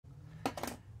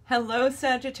Hello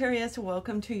Sagittarius,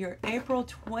 welcome to your April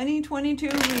 2022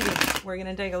 reading. We're going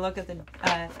to take a look at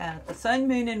the Sun,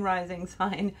 Moon, and Rising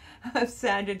sign of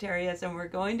Sagittarius, and we're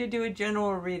going to do a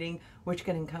general reading which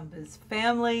can encompass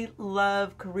family,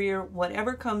 love, career,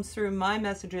 whatever comes through my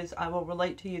messages, I will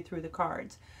relate to you through the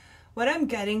cards. What I'm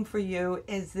getting for you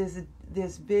is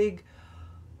this big,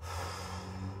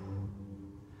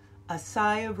 a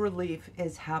sigh of relief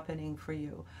is happening for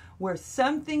you, where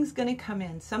something's going to come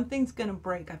in, something's going to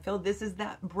break. I feel this is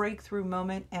that breakthrough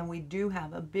moment, and we do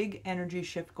have a big energy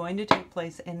shift going to take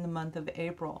place in the month of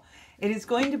April. It is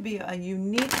going to be a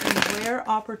unique and rare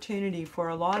opportunity for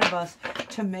a lot of us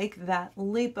to make that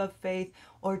leap of faith,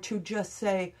 or to just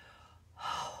say,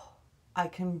 oh, I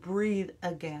can breathe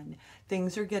again.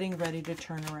 Things are getting ready to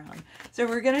turn around. So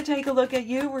we're going to take a look at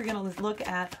you. We're going to look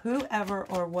at whoever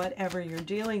or whatever you're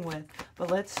dealing with.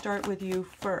 But let's start with you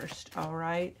first, all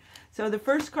right? So the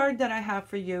first card that I have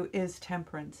for you is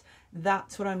Temperance.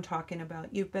 That's what I'm talking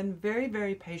about. You've been very,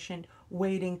 very patient,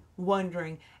 waiting,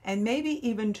 wondering, and maybe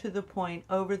even to the point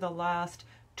over the last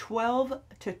 12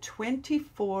 to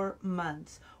 24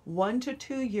 months, 1 to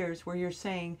 2 years, where you're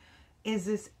saying, is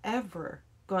this ever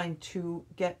going to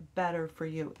get better for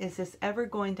you? Is this ever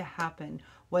going to happen?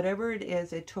 Whatever it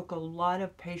is, it took a lot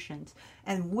of patience.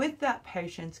 And with that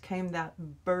patience came that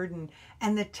burden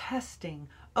and the testing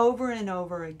over and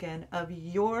over again of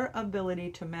your ability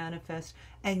to manifest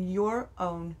and your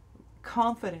own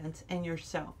confidence in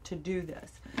yourself to do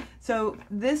this. So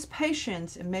this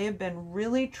patience may have been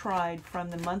really tried from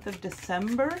the month of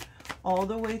December all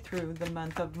the way through the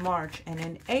month of March. And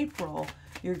in April,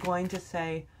 you're going to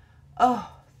say, oh,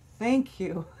 thank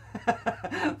you.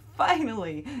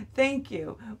 Finally, thank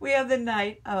you. We have the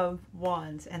Knight of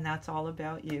Wands, and that's all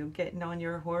about you getting on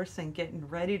your horse and getting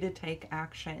ready to take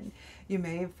action. You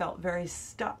may have felt very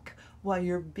stuck while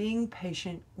you're being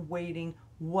patient, waiting,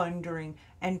 wondering,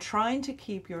 and trying to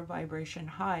keep your vibration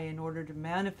high in order to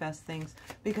manifest things,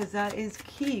 because that is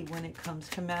key when it comes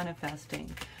to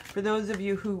manifesting. For those of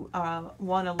you who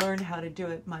want to learn how to do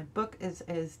it, my book is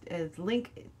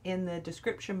linked in the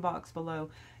description box below.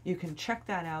 You can check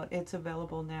that out. It's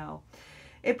available now.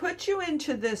 It puts you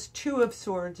into this Two of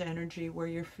Swords energy where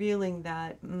you're feeling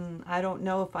that, I don't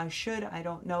know if I should. I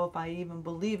don't know if I even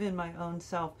believe in my own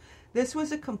self. This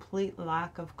was a complete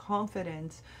lack of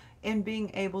confidence in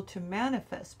being able to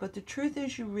manifest. But the truth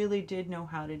is, you really did know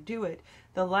how to do it.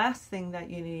 The last thing that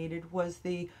you needed was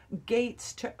the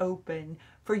gates to open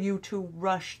for you to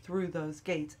rush through those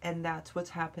gates. And that's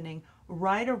what's happening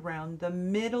right around the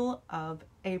middle of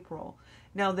April.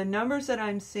 Now, the numbers that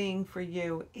I'm seeing for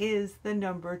you is the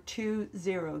number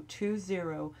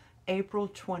 2020. April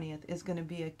 20th is going to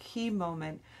be a key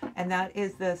moment, and that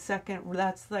is the second,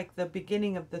 that's like the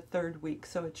beginning of the third week.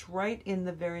 So it's right in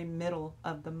the very middle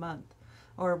of the month,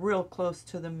 or real close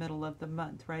to the middle of the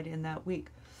month, right in that week.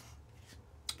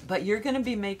 But you're going to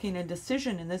be making a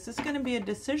decision, and this is going to be a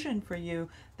decision for you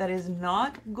that is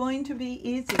not going to be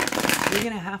easy. You're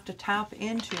going to have to tap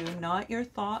into not your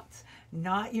thoughts,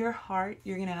 not your heart.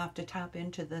 You're going to have to tap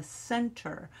into the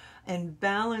center and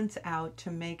balance out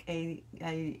to make a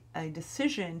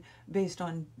decision based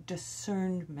on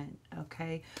discernment,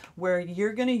 okay? Where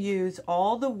you're going to use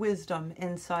all the wisdom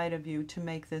inside of you to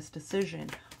make this decision,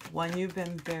 one you've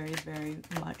been very, very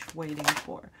much waiting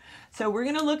for. So we're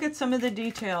going to look at some of the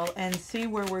detail and see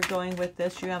where we're going with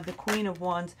this. You have the Queen of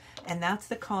Wands, and that's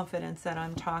the confidence that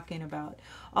I'm talking about.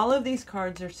 All of these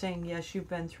cards are saying, yes, you've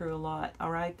been through a lot,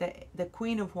 all right? The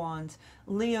Queen of Wands,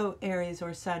 Leo, Aries,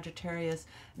 or Sagittarius.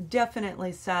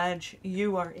 Definitely, Sag,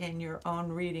 you are in your own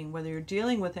reading, whether you're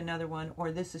dealing with another one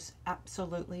or this is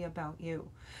absolutely about you.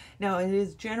 Now, it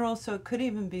is general, so it could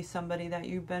even be somebody that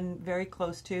you've been very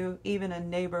close to, even a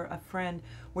neighbor, a friend,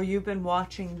 where you've been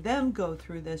watching them go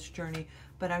through this journey.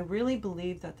 But I really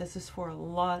believe that this is for a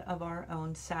lot of our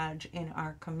own Sag in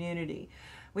our community.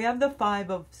 We have the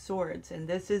Five of Swords, and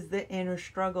this is the inner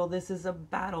struggle. This is a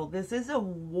battle. This is a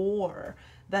war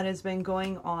that has been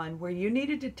going on where you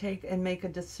needed to take and make a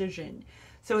decision.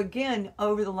 So again,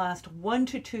 over the last 1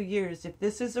 to 2 years, if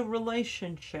this is a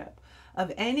relationship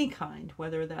of any kind,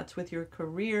 whether that's with your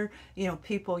career, you know,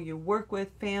 people you work with,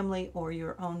 family, or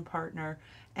your own partner,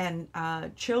 and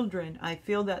children, I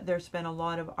feel that there's been a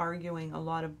lot of arguing, a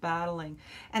lot of battling,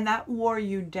 and that wore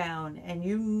you down. And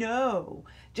you know,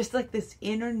 just like this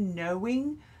inner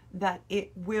knowing that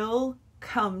it will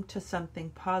come to something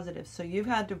positive. So you've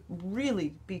had to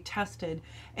really be tested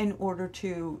in order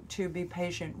to be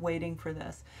patient, waiting for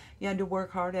this. You had to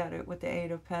work hard at it with the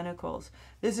Eight of Pentacles.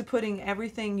 This is putting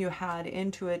everything you had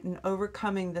into it and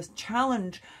overcoming this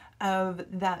challenge of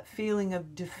that feeling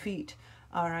of defeat,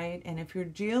 All right. And if you're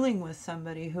dealing with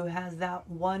somebody who has that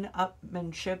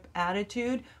one-upmanship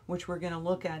attitude, which we're going to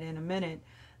look at in a minute,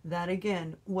 that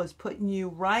again was putting you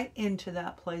right into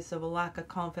that place of a lack of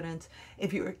confidence.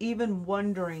 If you're even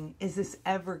wondering, is this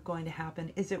ever going to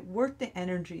happen? Is it worth the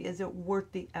energy? Is it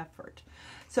worth the effort?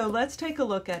 So let's take a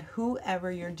look at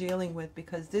whoever you're dealing with,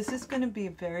 because this is going to be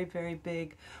very, very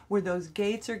big, where those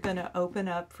gates are going to open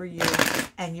up for you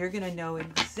and you're going to know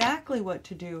exactly what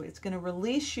to do. It's going to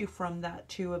release you from that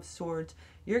Two of Swords.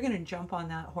 You're going to jump on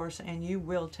that horse and you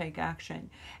will take action.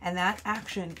 And that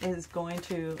action is going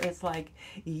to, it's like,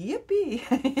 yippee,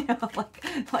 you know,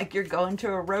 like you're going to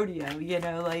a rodeo, you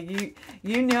know, like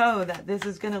you know that this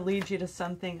is going to lead you to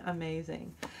something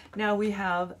amazing. Now we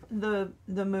have the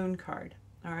moon card.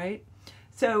 All right.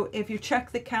 So if you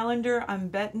check the calendar, I'm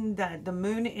betting that the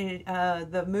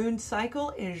moon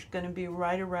cycle is going to be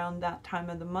right around that time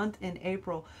of the month in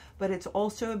April. But it's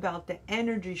also about the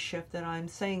energy shift that I'm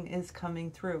saying is coming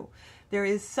through. There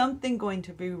is something going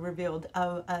to be revealed.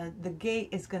 The gate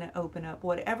is going to open up.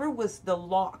 Whatever was the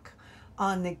lock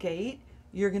on the gate,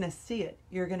 you're going to see it.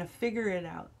 You're going to figure it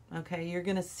out. Okay, you're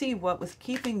going to see what was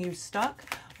keeping you stuck,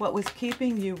 what was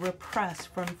keeping you repressed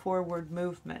from forward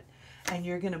movement. And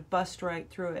you're going to bust right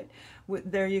through it.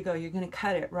 There you go. You're going to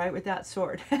cut it right with that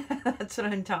sword. That's what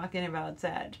I'm talking about,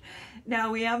 Sag.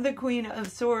 Now we have the Queen of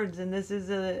Swords, and this is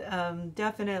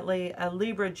definitely a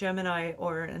Libra, Gemini,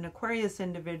 or an Aquarius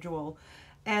individual.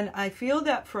 And I feel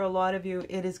that for a lot of you,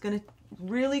 it is going to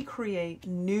really create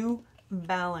new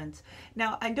balance.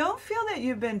 Now, I don't feel that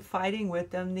you've been fighting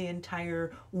with them the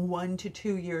entire 1 to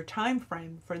 2 year time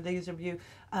frame. For those of you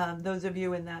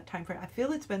in that time frame, I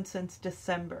feel it's been since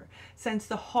December, since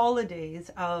the holidays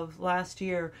of last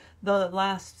year, the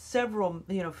last several,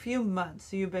 few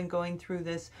months you've been going through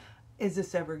this. Is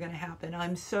this ever going to happen?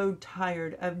 I'm so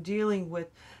tired of dealing with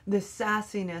the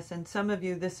sassiness. And some of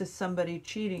you, this is somebody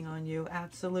cheating on you.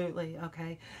 Absolutely.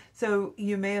 Okay. So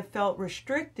you may have felt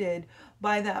restricted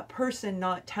by that person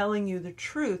not telling you the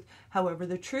truth. However,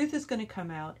 the truth is going to come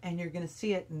out and you're going to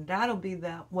see it. And that'll be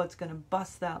what's going to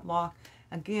bust that lock.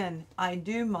 Again, I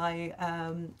do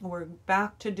we're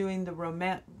back to doing the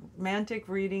romantic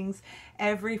readings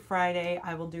every Friday.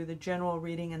 I will do the general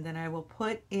reading and then I will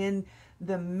put in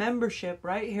the membership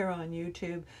right here on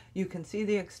YouTube. You can see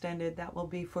the extended. That will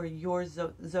be for your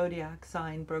zodiac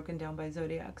sign, broken down by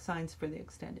zodiac signs for the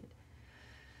extended.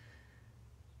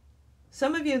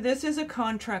 Some of you, this is a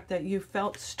contract that you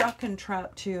felt stuck and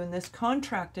trapped to, and this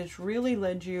contract has really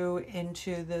led you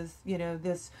into this,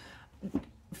 this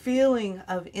feeling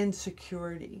of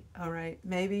insecurity. All right,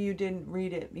 maybe you didn't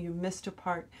read it, you missed a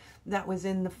part that was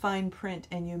in the fine print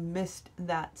and you missed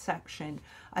that section.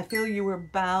 I feel you were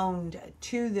bound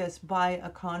to this by a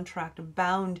contract,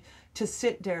 bound to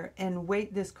sit there and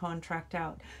wait this contract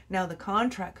out. Now the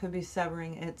contract could be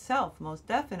severing itself, most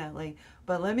definitely,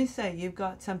 but let me say, you've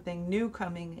got something new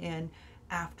coming in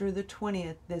after the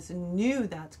 20th, this new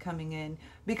that's coming in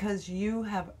because you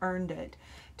have earned it.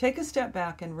 Take a step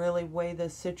back and really weigh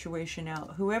this situation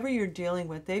out. Whoever you're dealing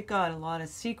with, they've got a lot of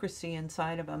secrecy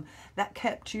inside of them that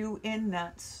kept you in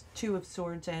that Two of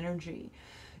Swords energy.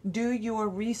 Do your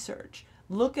research.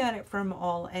 Look at it from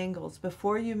all angles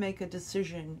before you make a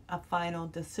decision, a final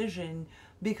decision,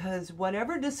 because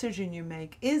whatever decision you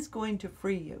make is going to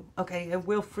free you. Okay, it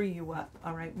will free you up.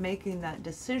 All right, making that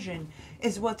decision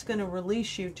is what's going to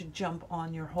release you to jump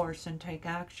on your horse and take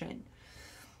action.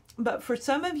 But for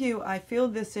some of you, I feel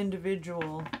this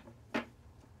individual,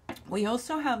 we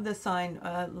also have the sign,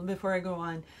 before I go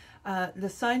on, the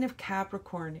sign of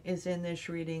Capricorn is in this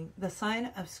reading. The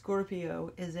sign of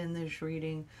Scorpio is in this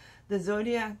reading. The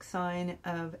zodiac sign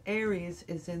of Aries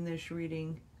is in this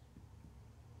reading.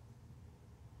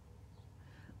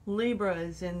 Libra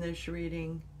is in this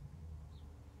reading.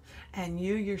 And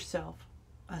you yourself,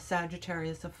 a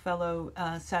Sagittarius, a fellow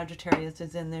Sagittarius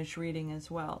is in this reading as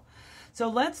well. So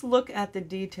let's look at the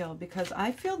detail, because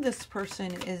I feel this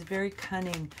person is very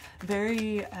cunning,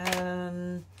 very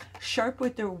sharp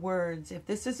with their words. If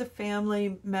this is a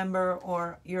family member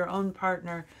or your own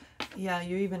partner, yeah,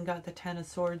 you even got the Ten of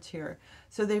Swords here.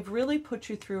 So they've really put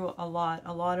you through a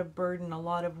lot of burden, a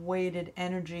lot of weighted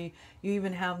energy. You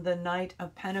even have the Knight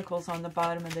of Pentacles on the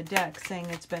bottom of the deck saying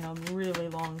it's been a really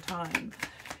long time.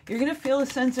 You're going to feel a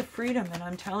sense of freedom, and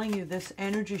I'm telling you, this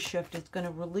energy shift is going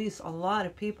to release a lot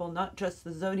of people, not just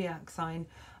the zodiac sign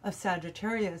of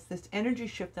Sagittarius. This energy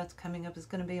shift that's coming up is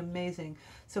going to be amazing.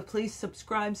 So please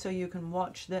subscribe so you can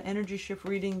watch the energy shift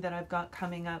reading that I've got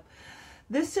coming up.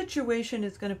 This situation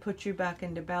is going to put you back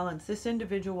into balance. This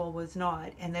individual was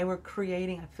not, and they were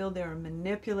creating, I feel they're a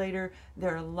manipulator,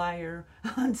 they're a liar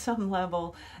on some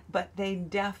level, but they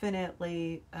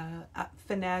definitely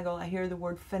finagle. I hear the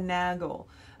word finagle.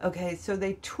 Okay, so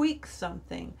they tweak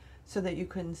something so that you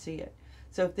couldn't see it.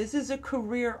 So if this is a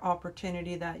career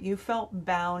opportunity that you felt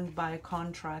bound by a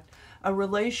contract, a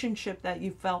relationship that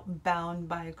you felt bound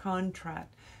by a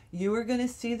contract, you are going to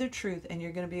see the truth, and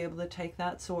you're going to be able to take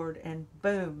that sword and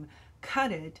boom,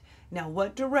 cut it. Now,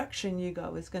 what direction you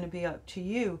go is going to be up to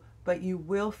you, but you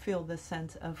will feel the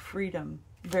sense of freedom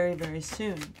very, very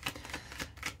soon.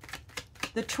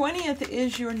 The 20th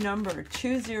is your number,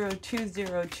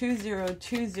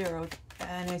 20202020,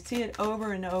 and I see it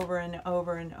over and over and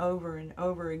over and over and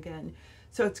over again.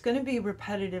 So it's going to be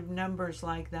repetitive numbers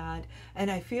like that,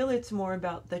 and I feel it's more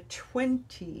about the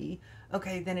 20,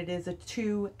 okay, than it is a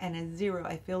 2 and a 0.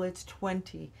 I feel it's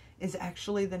 20 is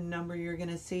actually the number you're going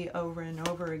to see over and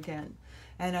over again.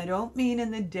 And I don't mean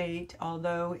in the date,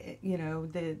 although, you know,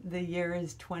 the year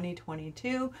is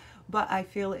 2022, but I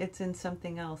feel it's in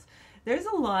something else. There's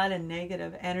a lot of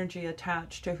negative energy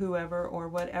attached to whoever or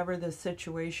whatever the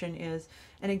situation is.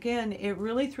 And again, it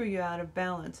really threw you out of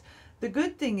balance. The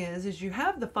good thing is you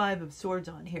have the 5 of Swords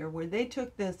on here, where they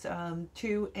took this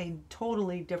to a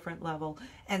totally different level,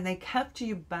 and they kept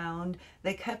you bound.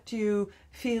 They kept you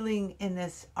feeling in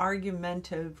this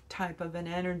argumentative type of an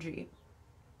energy.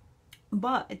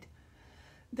 But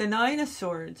the 9 of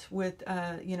Swords, with,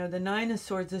 you know, the 9 of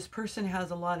Swords, this person has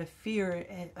a lot of fear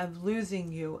of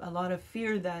losing you, a lot of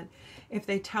fear that if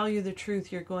they tell you the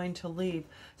truth, you're going to leave.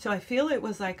 So I feel it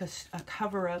was like a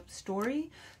cover-up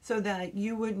story so that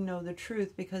you wouldn't know the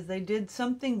truth, because they did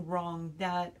something wrong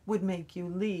that would make you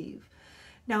leave.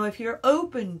 Now, if you're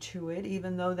open to it,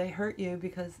 even though they hurt you,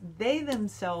 because they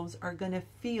themselves are going to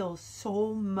feel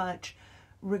so much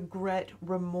regret,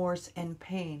 remorse, and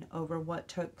pain over what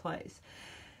took place.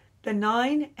 The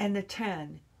 9 and the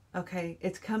 10, okay,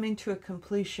 it's coming to a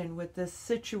completion with this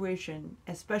situation,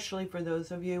 especially for those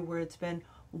of you where it's been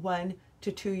 1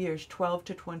 to 2 years, 12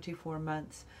 to 24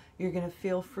 months. You're going to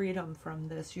feel freedom from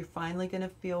this. You're finally going to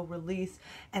feel release,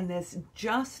 and this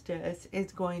justice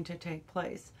is going to take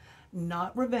place.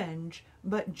 Not revenge,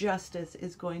 but justice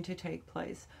is going to take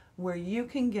place, where you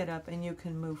can get up and you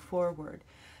can move forward.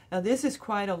 Now, this is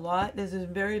quite a lot. This is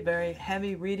very, very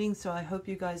heavy reading, so I hope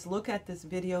you guys look at this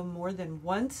video more than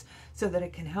once so that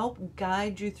it can help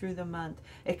guide you through the month.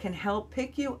 It can help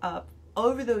pick you up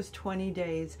over those 20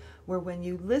 days, where when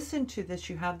you listen to this,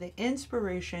 you have the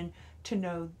inspiration to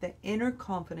know that inner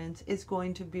confidence is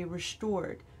going to be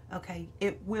restored. Okay,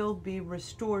 it will be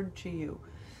restored to you.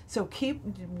 So keep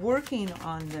working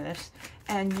on this,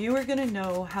 and you are going to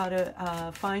know how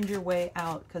to find your way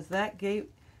out, because that gate,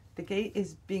 the gate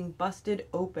is being busted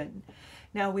open.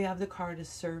 Now we have the card of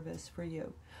service for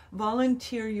you.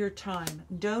 Volunteer your time.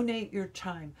 Donate your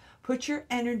time. Put your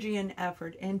energy and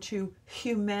effort into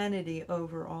humanity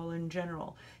overall in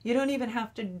general. You don't even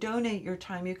have to donate your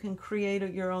time. You can create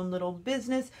your own little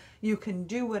business. You can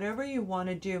do whatever you want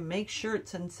to do. Make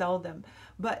shirts and sell them.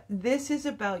 But this is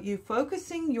about you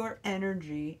focusing your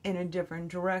energy in a different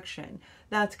direction.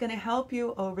 That's going to help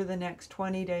you over the next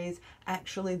 20 days,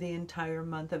 actually the entire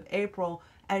month of April,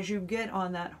 as you get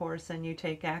on that horse and you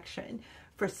take action.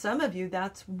 For some of you,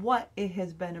 that's what it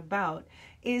has been about,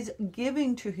 is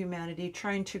giving to humanity,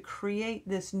 trying to create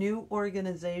this new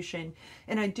organization.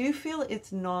 And I do feel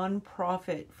it's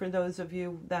non-profit for those of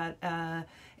you that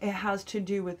it has to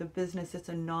do with a business. It's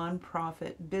a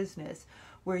non-profit business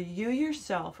where you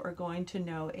yourself are going to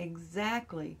know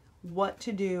exactly what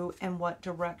to do and what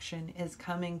direction is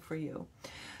coming for you.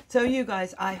 So you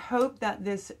guys, I hope that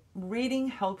this reading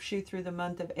helps you through the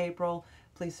month of April.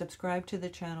 Please subscribe to the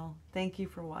channel. Thank you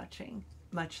for watching.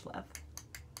 Much love.